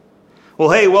Well,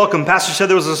 hey, welcome. Pastor said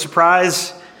there was a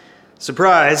surprise.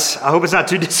 I hope it's not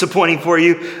too disappointing for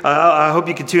you. I hope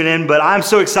you can tune in, but I'm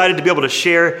so excited to be able to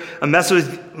share a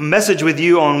message with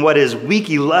you on what is week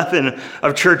 11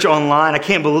 of Church Online. I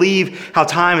can't believe how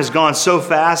time has gone so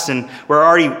fast, and we're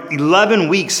already 11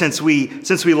 weeks since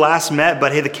we last met,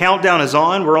 but hey, the countdown is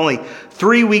on. We're only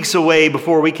 3 weeks away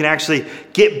before we can actually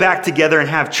get back together and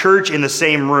have church in the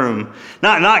same room.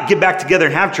 Not get back together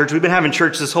and have church. We've been having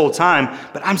church this whole time,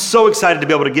 but I'm so excited to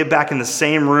be able to get back in the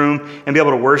same room and be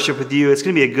able to worship with you. It's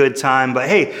going to be a good time. But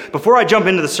hey, before I jump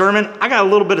into the sermon, I got a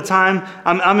little bit of time.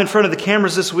 I'm in front of the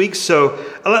cameras this week, so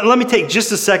let me take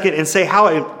just a second and say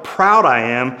how proud I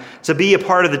am to be a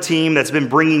part of the team that's been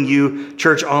bringing you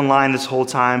Church Online this whole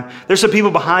time. There's some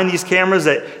people behind these cameras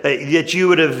that you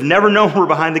would have never known were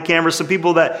behind the cameras, some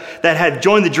people that had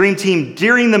joined the Dream Team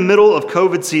during the middle of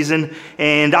COVID season,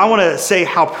 and I want to say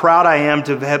how proud I am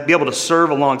to be able to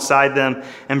serve alongside them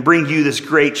and bring you this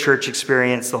great church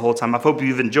experience the whole time. I hope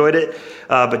you've enjoyed it,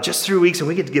 but just 3 weeks and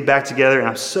we get to get back together, and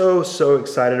I'm so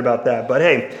excited about that. But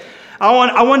hey,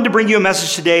 I wanted to bring you a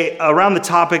message today around the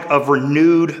topic of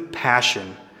renewed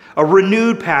passion. A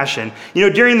renewed passion. You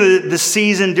know, during the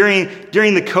season, during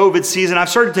the COVID season, I've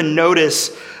started to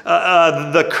notice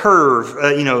the curve,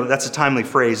 that's a timely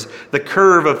phrase, the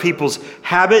curve of people's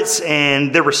habits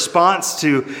and their response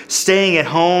to staying at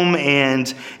home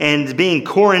and being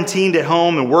quarantined at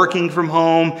home and working from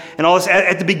home and all this.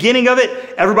 At the beginning of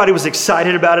it, everybody was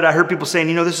excited about it. I heard people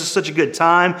saying, this is such a good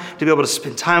time to be able to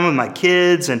spend time with my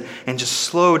kids and just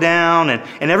slow down.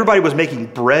 And everybody was making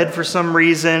bread for some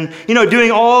reason,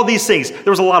 doing all these things.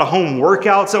 There was a lot of home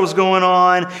workouts that was going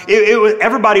on.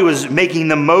 Everybody was making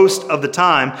the most of the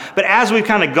time. But as we've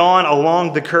kind of gone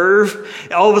along the curve,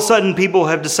 all of a sudden people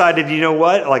have decided,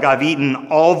 like I've eaten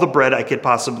all the bread I could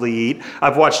possibly eat.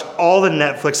 I've watched all the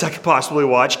Netflix I could possibly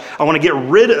watch. I want to get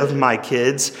rid of my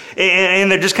kids.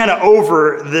 And they're just kind of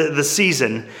over the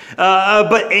season.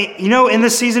 But in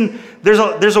this season,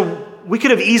 we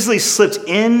could have easily slipped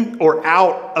in or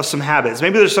out of some habits.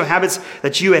 Maybe there's some habits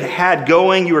that you had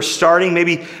going, you were starting.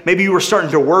 Maybe you were starting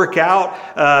to work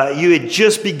out. You had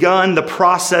just begun the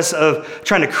process of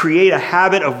trying to create a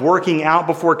habit of working out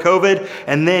before COVID,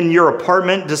 and then your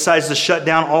apartment decides to shut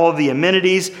down all of the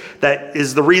amenities. That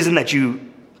is the reason that you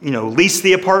lease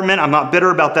the apartment. I'm not bitter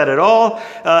about that at all.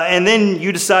 And then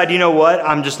you decide,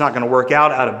 I'm just not going to work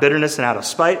out of bitterness and out of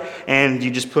spite. And you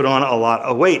just put on a lot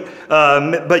of weight.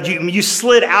 But you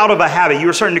slid out of a habit. You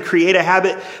were starting to create a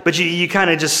habit, but you kind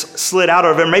of just slid out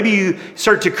of it. Maybe you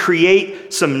start to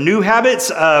create some new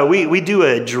habits. We do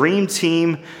a Dream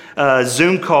Team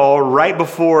Zoom call right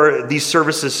before these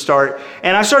services start,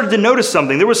 and I started to notice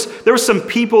something. There was some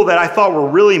people that I thought were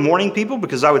really morning people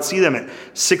because I would see them at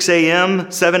 6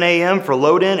 a.m., 7 a.m. for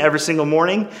load in every single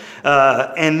morning,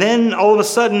 and then all of a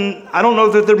sudden, I don't know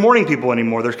that they're morning people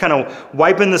anymore. They're kind of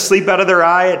wiping the sleep out of their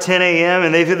eye at 10 a.m.,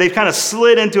 and they've kind of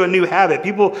slid into a new habit.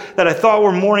 People that I thought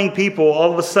were morning people,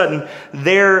 all of a sudden,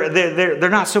 they're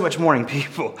not so much morning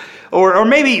people. Or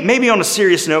maybe on a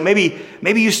serious note,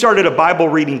 maybe you started a Bible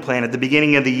reading plan at the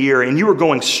beginning of the year and you were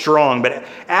going strong, but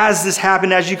as this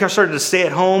happened, as you started to stay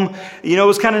at home, it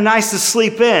was kind of nice to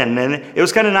sleep in,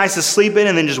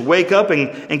 and then just wake up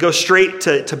and go straight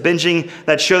to binging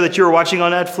that show that you were watching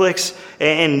on Netflix,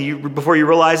 and before you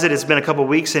realize it, it's been a couple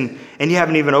weeks and you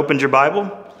haven't even opened your Bible.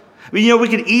 We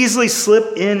could easily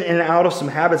slip in and out of some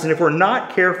habits, and if we're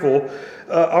not careful,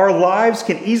 our lives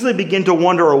can easily begin to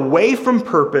wander away from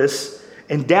purpose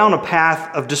and down a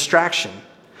path of distraction.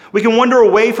 We can wander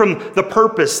away from the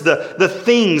purpose, the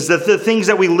things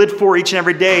that we live for each and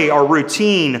every day, our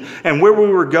routine, and where we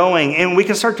were going, and we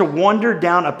can start to wander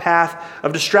down a path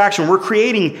of distraction. We're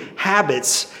creating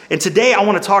habits, and today I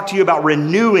want to talk to you about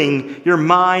renewing your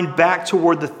mind back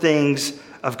toward the things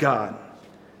of God.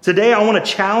 Today I want to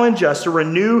challenge us to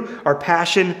renew our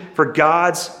passion for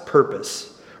God's purpose.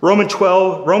 Romans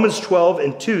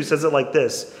 12:2 says it like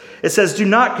this. It says, "Do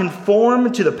not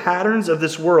conform to the patterns of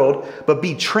this world, but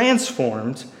be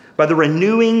transformed by the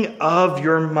renewing of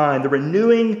your mind." The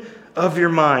renewing of your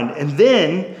mind. And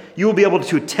then you will be able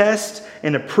to test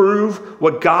and approve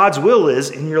what God's will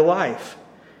is in your life.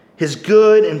 His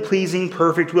good and pleasing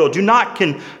perfect will. Do not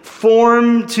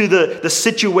conform to the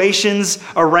situations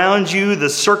around you, the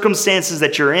circumstances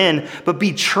that you're in, but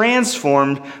be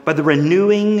transformed by the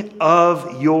renewing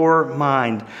of your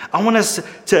mind. I want us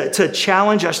to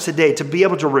challenge us today to be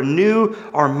able to renew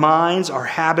our minds, our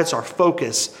habits, our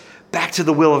focus back to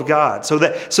the will of God so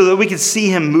that we can see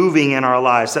Him moving in our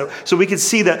lives, so we can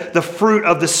see the fruit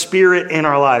of the Spirit in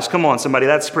our lives. Come on, somebody,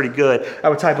 that's pretty good. I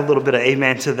would type a little bit of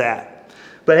amen to that.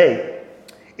 But hey,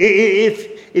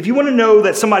 if you want to know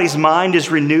that somebody's mind is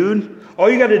renewed, all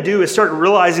you got to do is start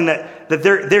realizing that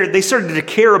they started to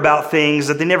care about things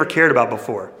that they never cared about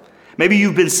before. Maybe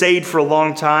you've been saved for a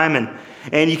long time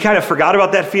and you kind of forgot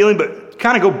about that feeling, but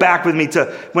kind of go back with me to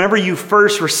whenever you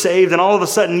first were saved and all of a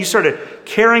sudden you started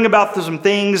caring about some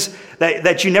things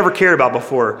that you never cared about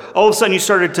before. All of a sudden you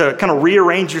started to kind of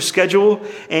rearrange your schedule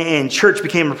and church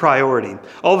became a priority.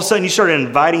 All of a sudden you started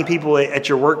inviting people at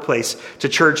your workplace to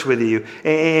church with you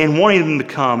and wanting them to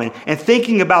come and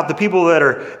thinking about the people that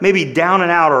are maybe down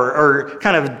and out or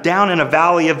kind of down in a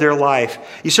valley of their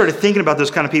life. You started thinking about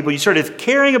those kind of people. You started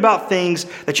caring about things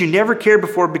that you never cared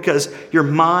before because your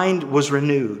mind was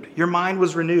renewed. Your mind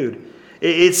was renewed.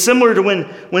 It's similar to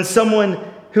when someone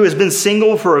who has been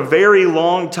single for a very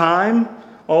long time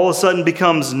all of a sudden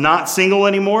becomes not single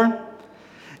anymore.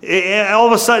 And all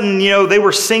of a sudden, they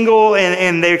were single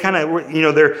and they kind of,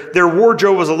 their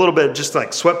wardrobe was a little bit just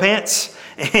like sweatpants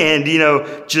and,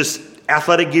 just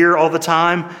athletic gear all the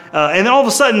time. And then all of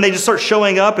a sudden they just start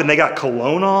showing up and they got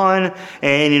cologne on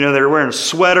and, they're wearing a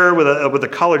sweater with a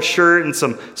collared shirt and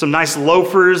some nice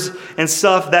loafers and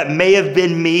stuff. That may have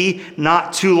been me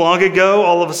not too long ago.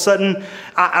 All of a sudden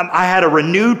I had a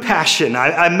renewed passion.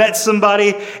 I met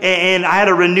somebody and I had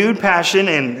a renewed passion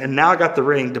and now I got the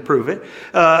ring to prove it.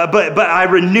 But I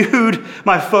renewed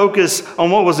my focus on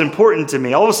what was important to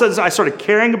me. All of a sudden I started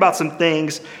caring about some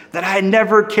things that I had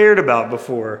never cared about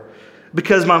before,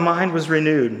 because my mind was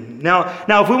renewed. Now,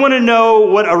 if we want to know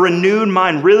what a renewed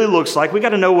mind really looks like, we got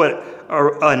to know what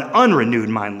an unrenewed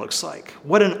mind looks like.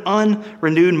 What an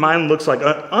unrenewed mind looks like.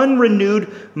 An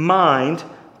unrenewed mind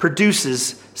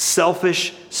produces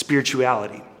selfish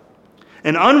spirituality.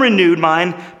 An unrenewed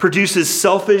mind produces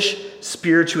selfish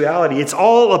spirituality. It's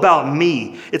all about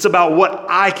me. It's about what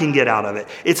I can get out of it.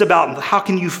 It's about how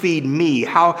can you feed me?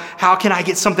 How can I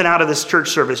get something out of this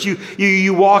church service?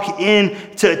 You walk in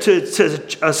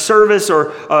to a service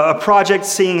or a project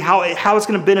seeing how it's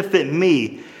going to benefit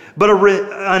me. But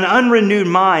an unrenewed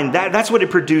mind, that's what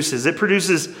it produces. It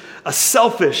produces a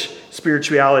selfish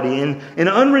spirituality. And an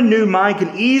unrenewed mind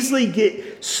can easily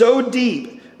get so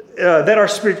deep that our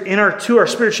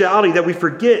spirituality that we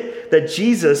forget that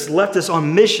Jesus left us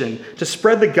on mission to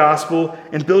spread the gospel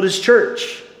and build his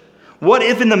church. What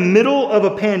if in the middle of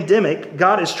a pandemic,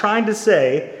 God is trying to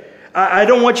say, I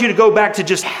don't want you to go back to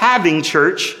just having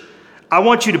church. I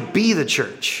want you to be the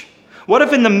church. What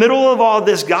if in the middle of all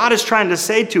this, God is trying to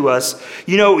say to us,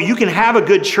 you can have a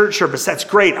good church service. That's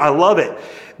great. I love it.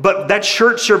 But that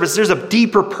church service, there's a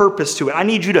deeper purpose to it. I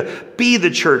need you to be the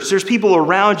church. There's people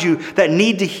around you that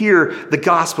need to hear the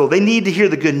gospel. They need to hear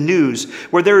the good news.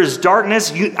 Where there is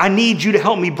darkness, I need you to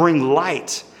help me bring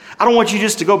light. I don't want you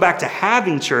just to go back to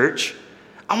having church.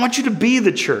 I want you to be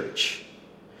the church.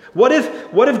 What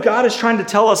if God is trying to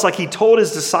tell us, like he told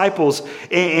his disciples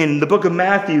in the book of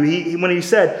Matthew, when he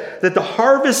said that the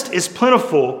harvest is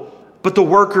plentiful, but the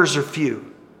workers are few.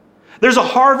 There's a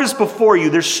harvest before you.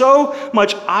 There's so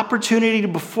much opportunity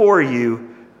before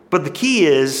you, but the key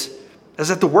is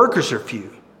that the workers are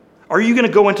few. Are you going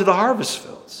to go into the harvest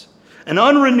fields? An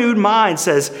unrenewed mind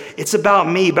says, it's about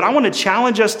me, but I want to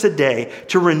challenge us today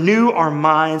to renew our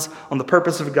minds on the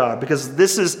purpose of God, because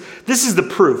this is the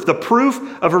proof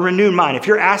of a renewed mind. If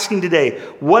you're asking today,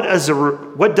 what does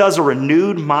a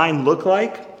renewed mind look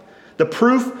like? The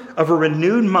proof of a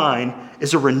renewed mind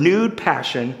is a renewed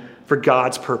passion for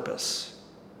God's purpose.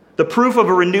 The proof of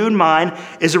a renewed mind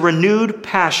is a renewed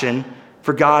passion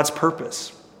for God's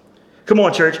purpose. Come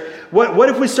on, church. What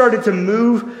if we started to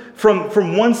move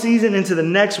from one season into the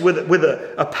next with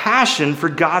a passion for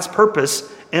God's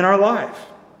purpose in our life?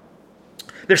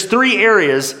 There's 3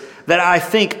 areas that I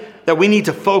think that we need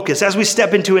to focus as we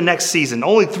step into a next season.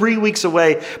 Only 3 weeks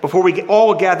away before we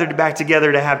all gathered back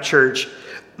together to have church.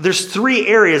 There's 3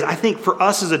 areas I think for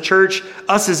us as a church,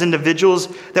 us as individuals,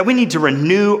 that we need to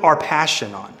renew our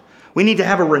passion on. We need to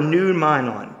have a renewed mind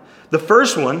on. The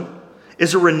first one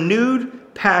is a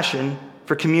renewed passion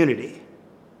for community.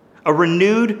 A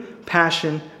renewed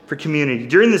passion for community.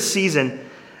 During this season,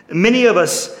 many of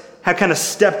us have kind of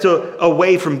stepped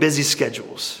away from busy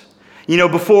schedules.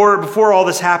 Before all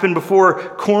this happened, before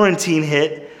quarantine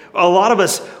hit, a lot of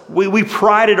us, we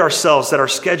prided ourselves that our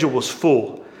schedule was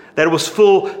full. That it was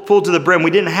full to the brim.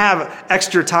 We didn't have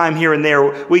extra time here and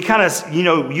there. We kind of,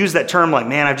 use that term like,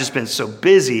 man, I've just been so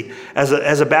busy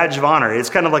as a badge of honor. It's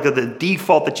kind of like the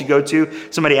default that you go to.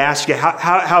 Somebody asks you,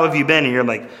 how have you been? And you're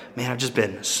like, man, I've just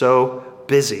been so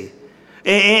busy.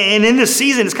 And in this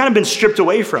season, it's kind of been stripped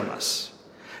away from us.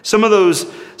 Some of those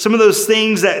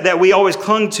things that we always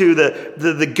clung to,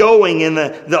 the going and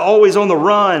the always on the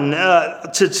run,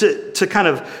 to kind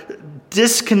of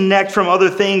disconnect from other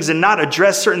things and not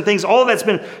address certain things. All of that's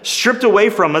been stripped away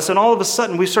from us, and all of a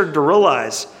sudden we started to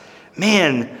realize,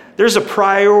 man, there's a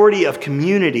priority of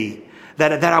community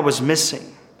that I was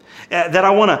missing. That I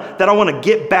want to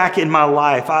get back in my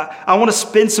life. I want to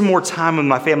spend some more time with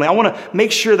my family. I want to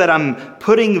make sure that I'm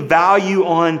putting value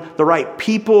on the right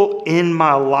people in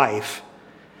my life.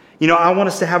 I want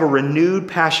us to have a renewed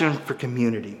passion for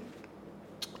community.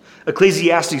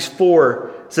 Ecclesiastes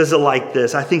 4 says it like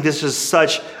this. I think this is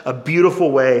such a beautiful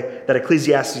way that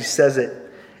Ecclesiastes says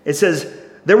it. It says,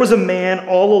 there was a man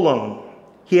all alone.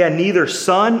 He had neither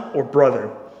son or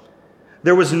brother.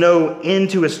 There was no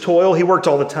end to his toil. He worked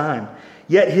all the time.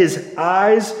 Yet his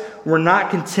eyes were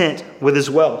not content with his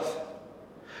wealth.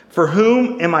 For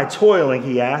whom am I toiling,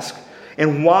 he asked,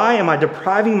 and why am I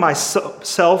depriving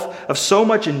myself of so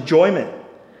much enjoyment?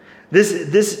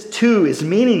 This too is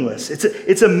meaningless.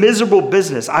 It's a miserable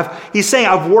business. He's saying,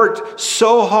 I've worked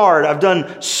so hard. I've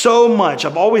done so much.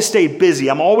 I've always stayed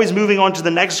busy. I'm always moving on to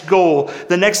the next goal,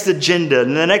 the next agenda,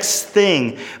 and the next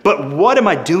thing. But what am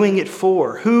I doing it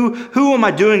for? Who am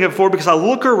I doing it for? Because I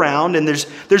look around and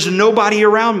there's nobody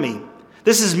around me.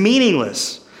 This is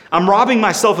meaningless. I'm robbing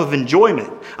myself of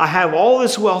enjoyment. I have all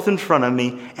this wealth in front of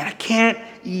me and I can't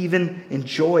even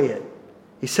enjoy it.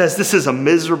 He says this is a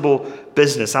miserable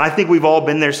business. And I think we've all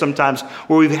been there sometimes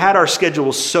where we've had our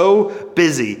schedules so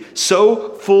busy,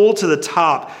 so full to the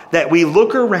top that we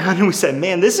look around and we say,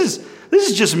 man, this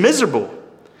is just miserable.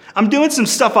 I'm doing some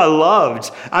stuff I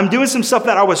loved. I'm doing some stuff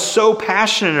that I was so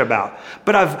passionate about.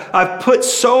 But I've put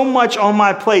so much on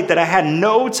my plate that I had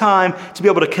no time to be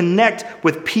able to connect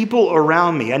with people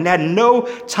around me. And had no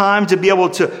time to be able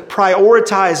to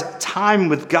prioritize time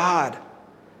with God.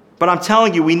 But I'm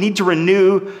telling you, we need to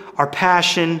renew our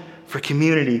passion for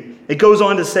community. It goes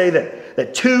on to say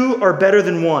that two are better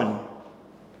than one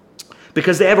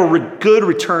because they have a good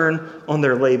return on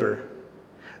their labor.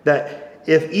 That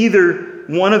if either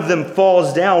one of them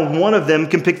falls down, one of them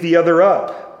can pick the other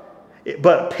up.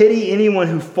 But pity anyone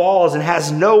who falls and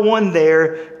has no one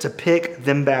there to pick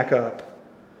them back up.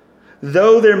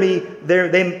 Though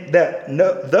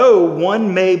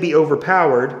one may be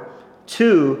overpowered,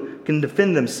 two can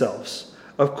defend themselves.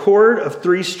 A cord of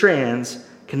 3 strands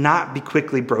cannot be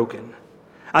quickly broken.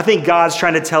 I think God's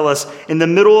trying to tell us in the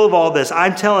middle of all this,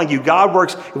 I'm telling you, God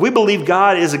works. If we believe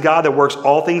God is a God that works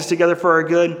all things together for our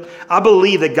good, I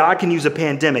believe that God can use a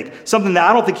pandemic, something that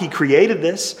I don't think he created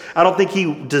this. I don't think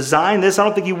he designed this. I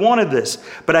don't think he wanted this.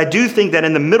 But I do think that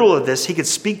in the middle of this, he could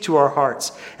speak to our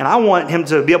hearts. And I want him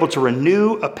to be able to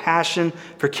renew a passion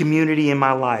for community in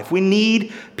my life. We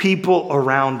need people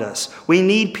around us. We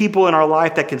need people in our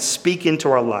life that can speak into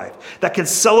our life, that can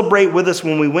celebrate with us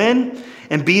when we win,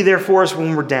 and be there for us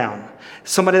when we're down.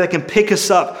 Somebody that can pick us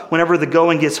up whenever the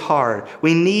going gets hard.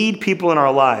 We need people in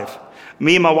our life.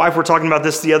 Me and my wife were talking about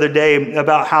this the other day,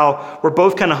 about how we're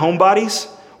both kind of homebodies.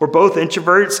 We're both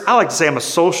introverts. I like to say I'm a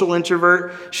social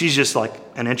introvert. She's just like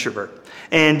an introvert.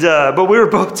 But we were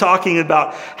both talking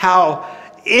about how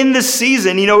in this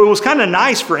season, it was kind of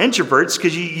nice for introverts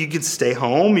because you can stay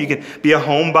home, you can be a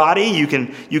homebody, you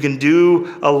can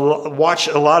watch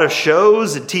a lot of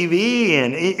shows and TV,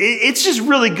 and it's just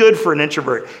really good for an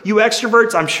introvert. You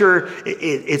extroverts, I'm sure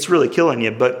it's really killing you,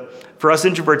 but for us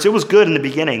introverts, it was good in the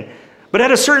beginning. But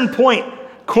at a certain point,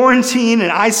 quarantine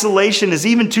and isolation is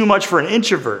even too much for an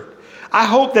introvert. I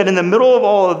hope that in the middle of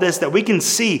all of this, that we can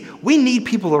see we need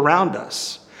people around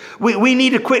us. We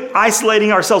need to quit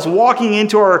isolating ourselves,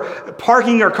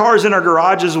 parking our cars in our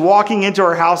garages, walking into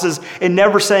our houses, and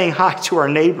never saying hi to our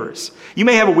neighbors. You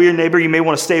may have a weird neighbor. You may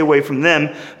want to stay away from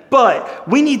them. But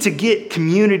we need to get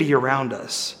community around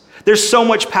us. There's so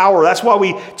much power. That's why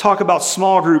we talk about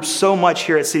small groups so much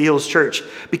here at City Hills Church,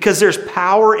 because there's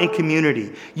power in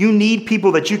community. You need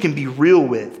people that you can be real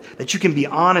with, that you can be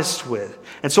honest with.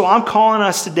 And so I'm calling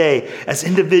us today as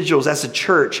individuals, as a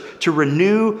church, to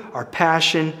renew our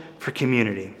passion for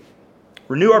community.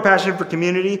 Renew our passion for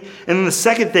community. And then the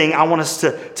second thing I want us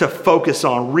to focus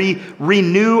on,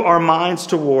 renew our minds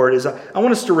toward, is I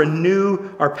want us to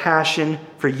renew our passion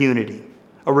for unity.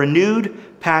 A renewed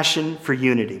passion for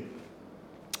unity.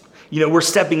 We're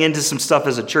stepping into some stuff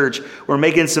as a church. We're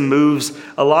making some moves,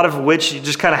 a lot of which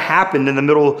just kind of happened in the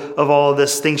middle of all of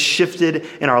this. Things shifted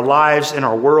in our lives, in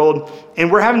our world,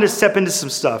 and we're having to step into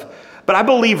some stuff. But I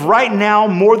believe right now,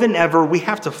 more than ever, we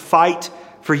have to fight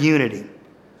for unity.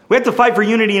 We have to fight for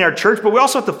unity in our church, but we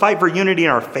also have to fight for unity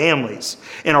in our families,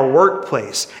 in our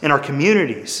workplace, in our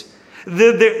communities.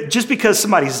 Just because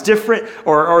somebody's different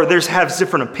or has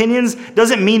different opinions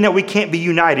doesn't mean that we can't be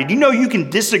united. You know you can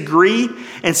disagree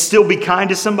and still be kind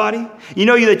to somebody. You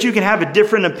know that you can have a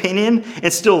different opinion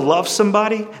and still love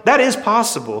somebody. That is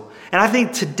possible. And I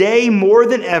think today more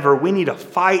than ever, we need to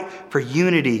fight for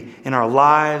unity in our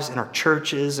lives, in our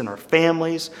churches, in our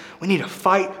families. We need to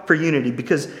fight for unity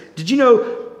because did you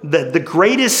know that the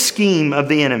greatest scheme of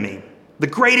the enemy,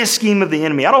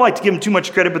 I don't like to give him too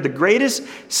much credit, but the greatest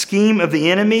scheme of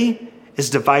the enemy is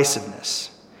divisiveness.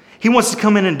 He wants to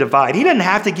come in and divide. He doesn't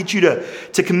have to get you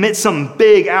to commit some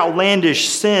big outlandish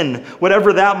sin,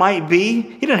 whatever that might be.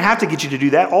 He doesn't have to get you to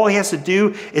do that. All he has to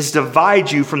do is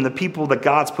divide you from the people that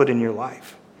God's put in your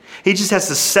life. He just has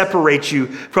to separate you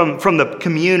from the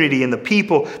community and the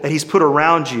people that he's put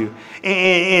around you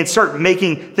and start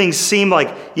making things seem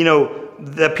like,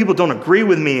 that people don't agree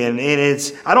with me, and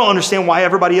I don't understand why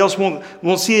everybody else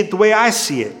won't see it the way I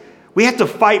see it. We have to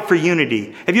fight for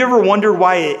unity. Have you ever wondered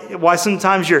why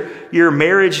sometimes your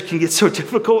marriage can get so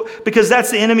difficult? Because that's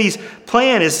the enemy's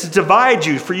plan, is to divide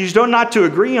you, for you not to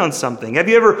agree on something. Have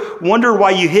you ever wondered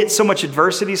why you hit so much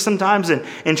adversity sometimes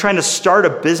in trying to start a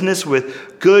business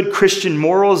with good Christian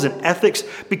morals and ethics?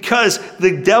 Because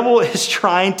the devil is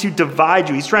trying to divide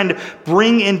you. He's trying to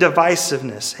bring in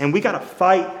divisiveness, and we got to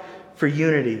fight for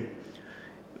unity.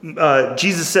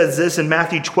 Jesus says this in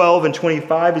Matthew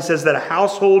 12:25. He says that a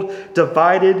household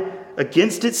divided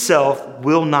against itself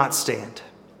will not stand.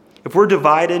 If we're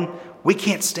divided, we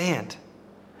can't stand.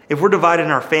 If we're divided in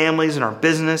our families, in our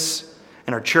business,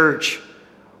 in our church,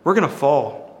 we're going to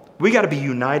fall. We got to be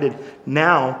united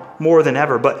now more than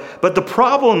ever. But the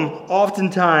problem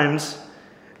oftentimes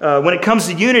when it comes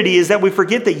to unity is that we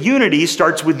forget that unity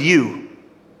starts with you.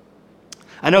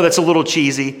 I know that's a little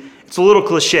cheesy. It's a little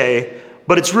cliche,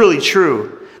 but it's really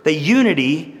true that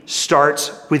unity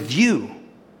starts with you.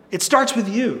 It starts with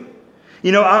you.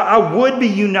 I would be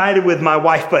united with my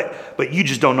wife, but you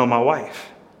just don't know my wife.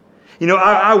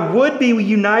 I would be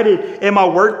united in my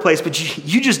workplace, but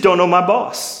you just don't know my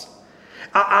boss.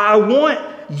 I want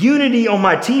unity on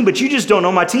my team, but you just don't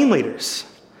know my team leaders.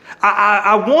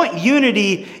 I want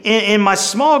unity in my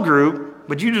small group,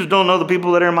 but you just don't know the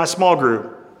people that are in my small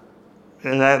group.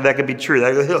 And that could be true.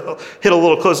 That hit a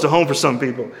little close to home for some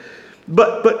people.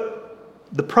 But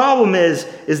the problem is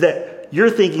that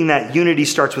you're thinking that unity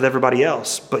starts with everybody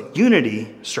else, but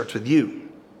unity starts with you.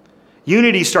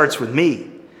 Unity starts with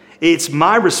me. It's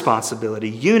my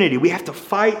responsibility. Unity. We have to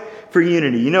fight for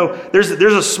unity. There's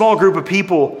a small group of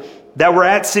people that were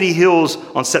at City Hills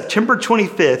on September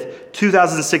 25th,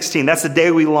 2016. That's the day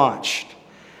we launched.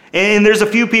 And there's a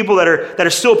few people that are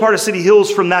still part of City Hills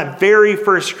from that very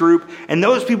first group. And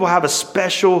those people have a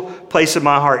special place in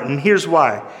my heart. And here's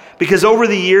why. Because over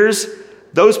the years,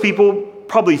 those people,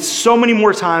 probably so many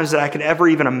more times than I could ever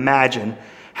even imagine,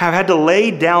 have had to lay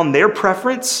down their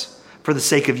preference for the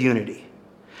sake of unity.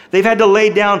 They've had to lay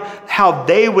down how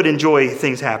they would enjoy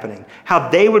things happening, how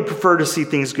they would prefer to see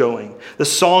things going, the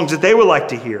songs that they would like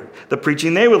to hear, the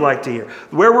preaching they would like to hear,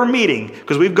 where we're meeting,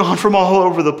 because we've gone from all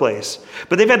over the place.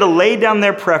 But they've had to lay down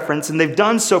their preference, and they've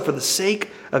done so for the sake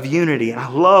of unity. And I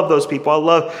love those people. I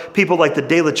love people like the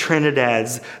De La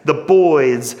Trinidads, the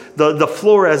Boyds, the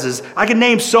Floreses. I could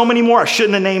name so many more. I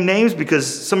shouldn't have named names because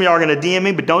some of y'all are going to DM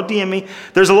me, but don't DM me.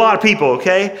 There's a lot of people,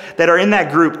 okay, that are in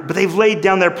that group, but they've laid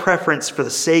down their preference for the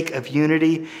sake of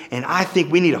unity, and I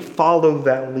think we need to follow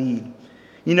that lead.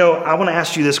 I want to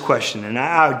ask you this question, and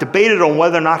I debated on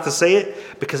whether or not to say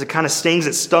it because it kind of stings.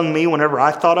 It stung me whenever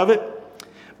I thought of it.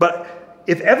 But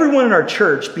if everyone in our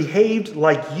church behaved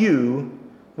like you,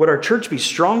 would our church be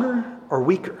stronger or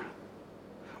weaker?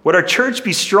 Would our church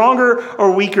be stronger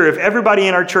or weaker if everybody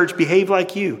in our church behaved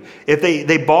like you? If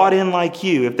they bought in like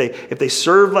you? If they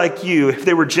served like you? If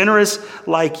they were generous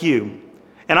like you?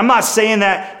 And I'm not saying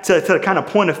that to kind of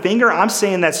point a finger. I'm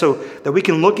saying that so that we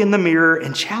can look in the mirror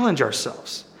and challenge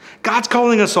ourselves. God's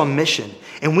calling us on mission,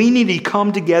 and we need to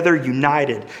come together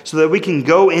united so that we can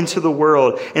go into the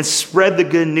world and spread the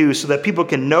good news so that people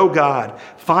can know God,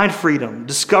 find freedom,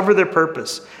 discover their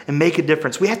purpose, and make a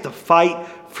difference. We have to fight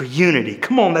for unity.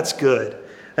 Come on, that's good.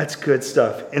 That's good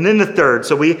stuff. And then the third,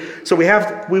 so we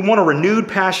want a renewed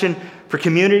passion for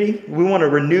community. We want a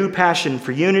renewed passion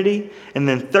for unity. And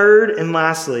then third and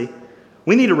lastly,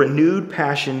 we need a renewed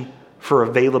passion for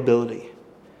availability.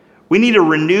 We need a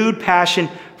renewed passion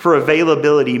for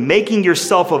availability, making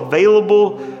yourself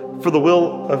available for the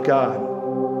will of God.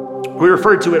 We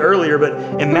referred to it earlier,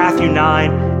 but in Matthew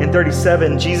 9 in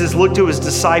 37, Jesus looked to his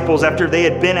disciples after they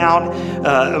had been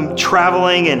out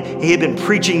traveling, and he had been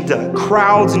preaching to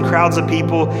crowds and crowds of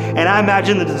people. And I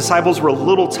imagine that the disciples were a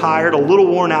little tired, a little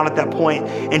worn out at that point.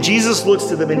 And Jesus looks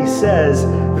to them and he says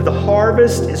that the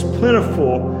harvest is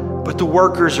plentiful, but the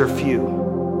workers are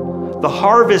few. The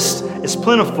harvest is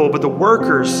plentiful, but the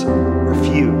workers are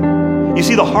few. You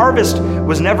see, the harvest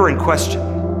was never in question.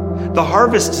 The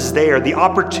harvest is there. The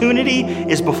opportunity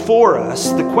is before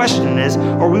us. The question is,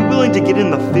 are we willing to get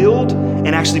in the field and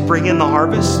actually bring in the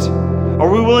harvest? Are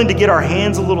we willing to get our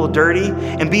hands a little dirty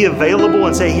and be available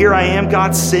and say, here I am,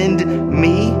 God, send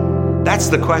me? That's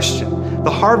the question.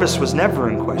 The harvest was never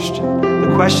in question.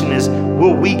 The question is,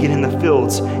 will we get in the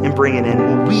fields and bring it in?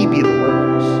 Will we be the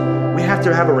workers? We have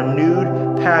to have a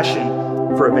renewed passion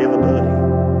for availability.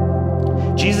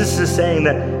 Jesus is saying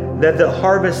that the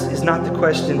harvest is not the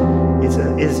question,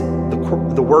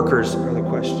 the workers are the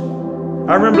question.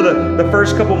 I remember the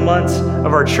first couple months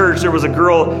of our church, there was a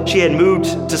girl, she had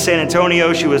moved to San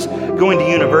Antonio. She was going to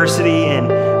university,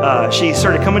 and she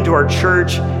started coming to our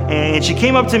church, and she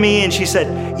came up to me and she said,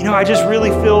 I just really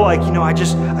feel like, I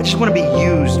just want to be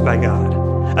used by God.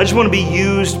 I just want to be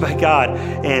used by God.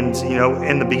 And,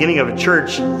 in the beginning of a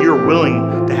church, you're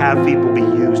willing to have people be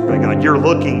used by God. You're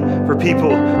looking for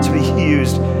people to be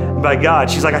used by God.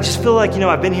 She's like, I just feel like,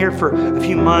 I've been here for a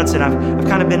few months and I've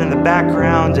kind of been in the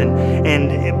background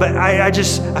but I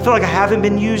feel like I haven't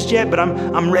been used yet, but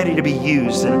I'm ready to be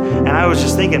used. And I was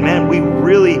just thinking, man, we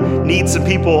really need some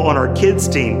people on our kids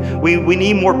team. We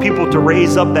need more people to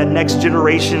raise up that next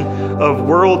generation of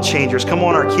world changers. Come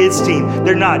on, our kids team.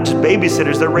 They're not just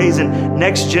babysitters. They're raising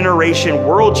next generation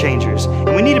world changers.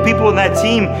 And we needed people in that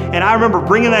team. And I remember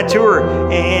bringing that to her,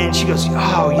 and she goes,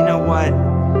 oh, you know what?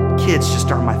 Kids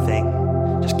just aren't my thing.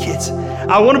 Just kids.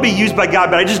 I want to be used by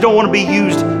God, but I just don't want to be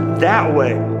used that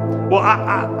way. Well,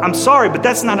 I'm sorry, but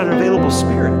that's not an available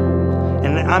spirit.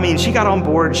 And she got on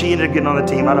board. She ended up getting on the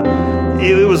team.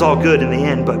 It was all good in the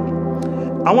end, but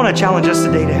I want to challenge us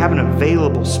today to have an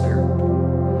available spirit.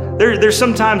 There's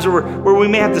some times where we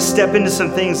may have to step into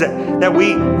some things that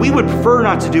we would prefer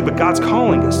not to do, but God's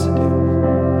calling us to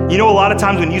do. A lot of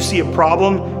times when you see a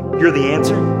problem, you're the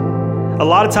answer. A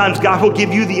lot of times God will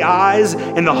give you the eyes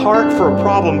and the heart for a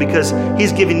problem because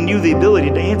he's given you the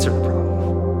ability to answer the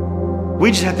problem.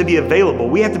 We just have to be available.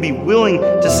 We have to be willing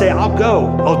to say, I'll go,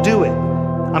 I'll do it.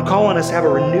 I'm calling us to have a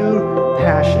renewed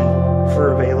passion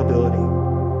for availability.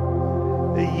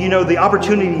 The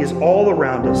opportunity is all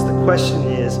around us. The question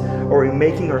is, are we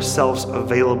making ourselves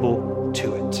available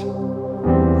to it?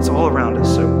 It's all around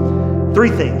us. So 3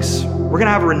 things. We're going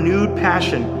to have a renewed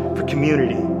passion for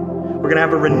community. We're going to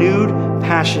have a renewed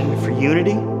passion for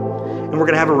unity, and we're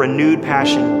going to have a renewed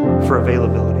passion for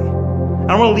availability.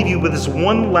 And I want to leave you with this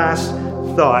one last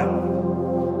thought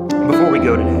before we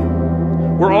go today.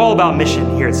 We're all about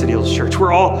mission here at City Hills Church.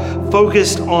 We're all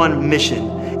focused on mission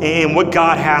and what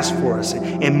God has for us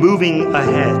and moving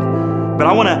ahead. But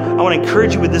I want to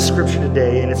encourage you with this scripture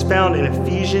today, and it's found in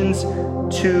Ephesians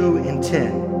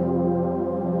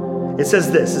 2:10. It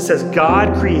says this. It says,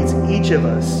 God creates each of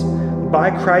us by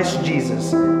Christ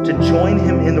Jesus to join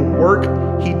him in the work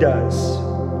he does,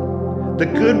 the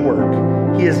good work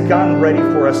he has gotten ready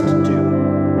for us to do,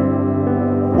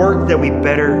 work that we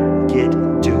better get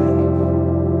doing.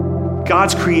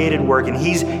 God's created work, and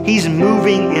he's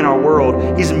moving in our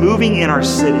world. He's moving in our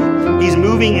city. He's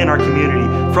moving in our community.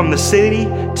 From the city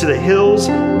to the hills,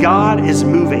 God is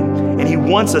moving, and he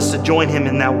wants us to join him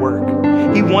in that work.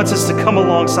 He wants us to come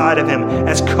alongside of him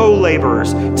as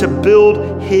co-laborers to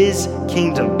build his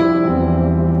kingdom.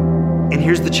 And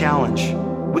here's the challenge.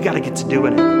 We got to get to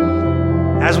doing it.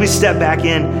 As we step back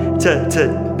in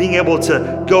to being able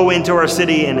to go into our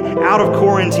city and out of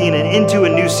quarantine and into a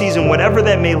new season, whatever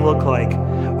that may look like,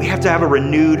 we have to have a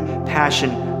renewed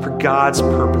passion for God's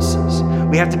purposes.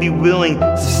 We have to be willing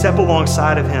to step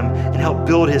alongside of him and help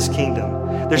build his kingdom.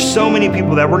 There's so many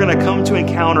people that we're going to come to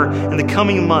encounter in the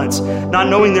coming months, not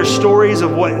knowing their stories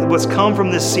of what's come from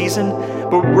this season,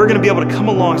 but we're going to be able to come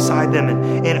alongside them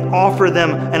and offer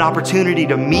them an opportunity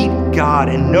to meet God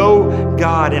and know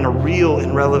God in a real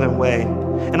and relevant way.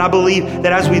 And I believe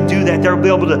that as we do that, they'll be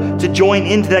able to join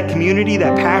into that community,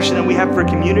 that passion that we have for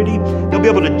community. They'll be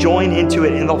able to join into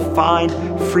it, and they'll find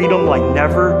freedom like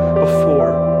never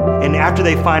before. And after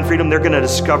they find freedom, they're going to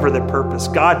discover their purpose.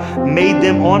 God made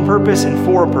them on purpose and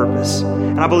for a purpose.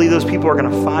 And I believe those people are going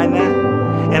to find that.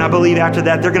 And I believe after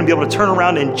that, they're going to be able to turn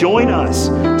around and join us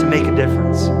to make a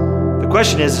difference. The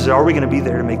question is are we going to be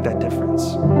there to make that difference?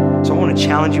 So I want to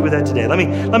challenge you with that today.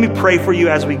 Let me pray for you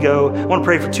as we go. I want to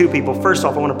pray for 2 people. First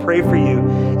off, I want to pray for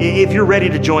you if you're ready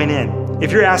to join in.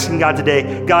 If you're asking God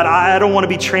today, God, I don't want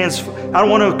to I don't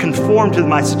want to conform to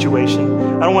my situation.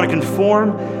 I don't want to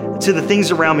conform to the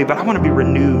things around me, but I want to be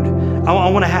renewed. I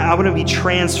want to be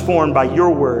transformed by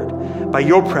your word, by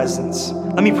your presence.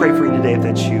 Let me pray for you today if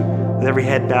that's you, with every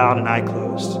head bowed and eye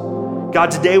closed.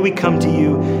 God, today we come to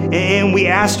you and we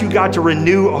ask you, God, to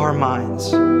renew our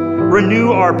minds,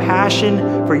 renew our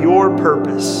passion for your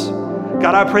purpose.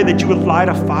 God, I pray that you would light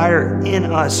a fire in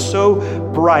us so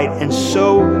bright and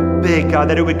so big, God,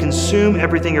 that it would consume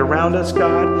everything around us,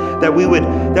 God, that we would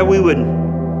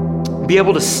be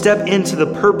able to step into the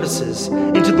purposes,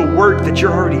 into the work that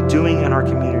you're already doing in our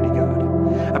community,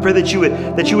 God. I pray that you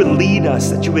would lead us,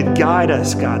 that you would guide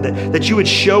us, God, that you would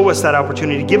show us that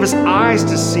opportunity, give us eyes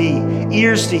to see,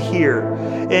 ears to hear,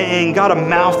 and God, a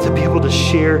mouth to be able to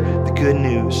share the good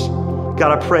news.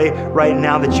 God, I pray right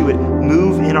now that you would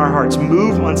move in our hearts,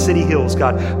 move on City Hills,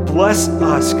 God. Bless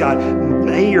us, God.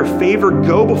 May your favor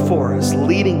go before us,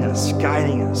 leading us,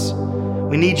 guiding us.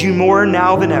 We need you more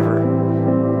now than ever.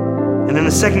 And then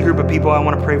the second group of people I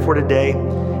want to pray for today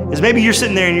is maybe you're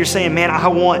sitting there and you're saying, man, I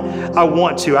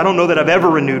want to. I don't know that I've ever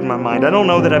renewed my mind. I don't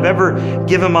know that I've ever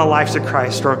given my life to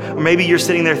Christ. Or maybe you're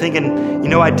sitting there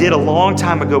thinking, I did a long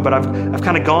time ago, but I've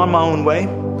kind of gone my own way.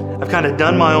 I've kind of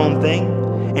done my own thing.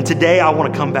 And today I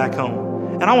want to come back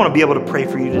home. And I want to be able to pray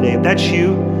for you today. If that's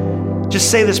you,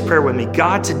 just say this prayer with me.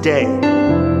 God, today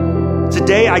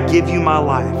I give you my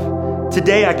life.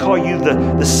 Today I call you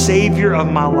the Savior of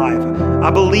my life.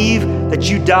 I believe that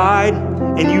you died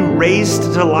and you raised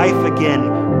to life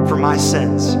again for my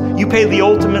sins. You paid the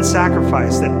ultimate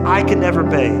sacrifice that I could never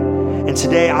pay. And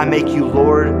today I make you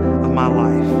Lord of my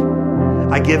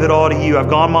life. I give it all to you. I've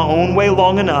gone my own way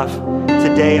long enough.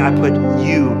 Today I put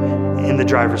you in the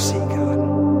driver's seat, God.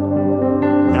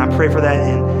 And I pray for that.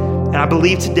 And I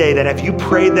believe today that if you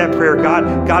prayed that prayer,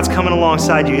 God's coming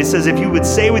alongside you. It says if you would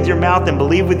say with your mouth and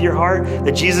believe with your heart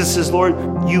that Jesus is Lord,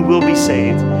 you will be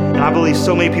saved. And I believe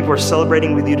so many people are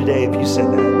celebrating with you today if you said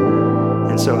that.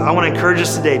 And so I want to encourage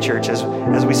us today, church,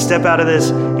 as we step out of this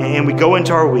and we go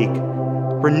into our week,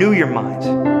 renew your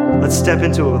mind. Let's step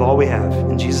into it with all we have.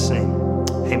 In Jesus' name,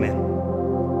 amen.